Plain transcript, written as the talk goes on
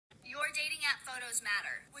photos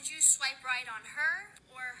matter. Would you swipe right on her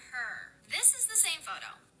or her? This is the same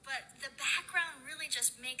photo, but the background really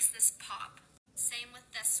just makes this pop. Same with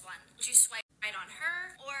this one. Would you swipe right on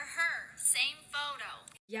her or her? Same photo.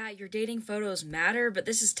 Yeah, your dating photos matter, but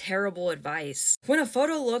this is terrible advice. When a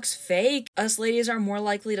photo looks fake, us ladies are more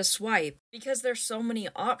likely to swipe because there's so many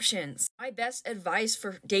options. My best advice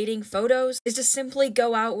for dating photos is to simply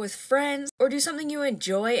go out with friends or do something you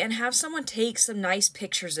enjoy and have someone take some nice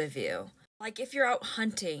pictures of you. Like if you're out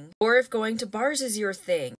hunting, or if going to bars is your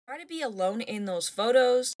thing. Try to be alone in those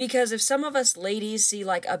photos, because if some of us ladies see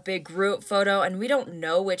like a big group photo and we don't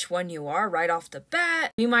know which one you are right off the bat,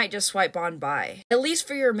 we might just swipe on by. At least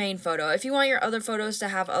for your main photo. If you want your other photos to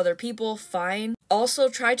have other people, fine. Also,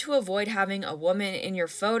 try to avoid having a woman in your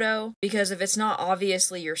photo, because if it's not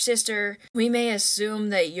obviously your sister, we may assume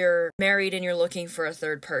that you're married and you're looking for a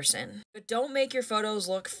third person. But don't make your photos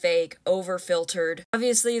look fake, over-filtered.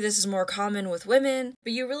 Obviously, this is more common with women,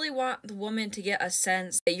 but you really want the woman to get a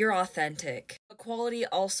sense that you're authentic. But quality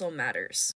also matters.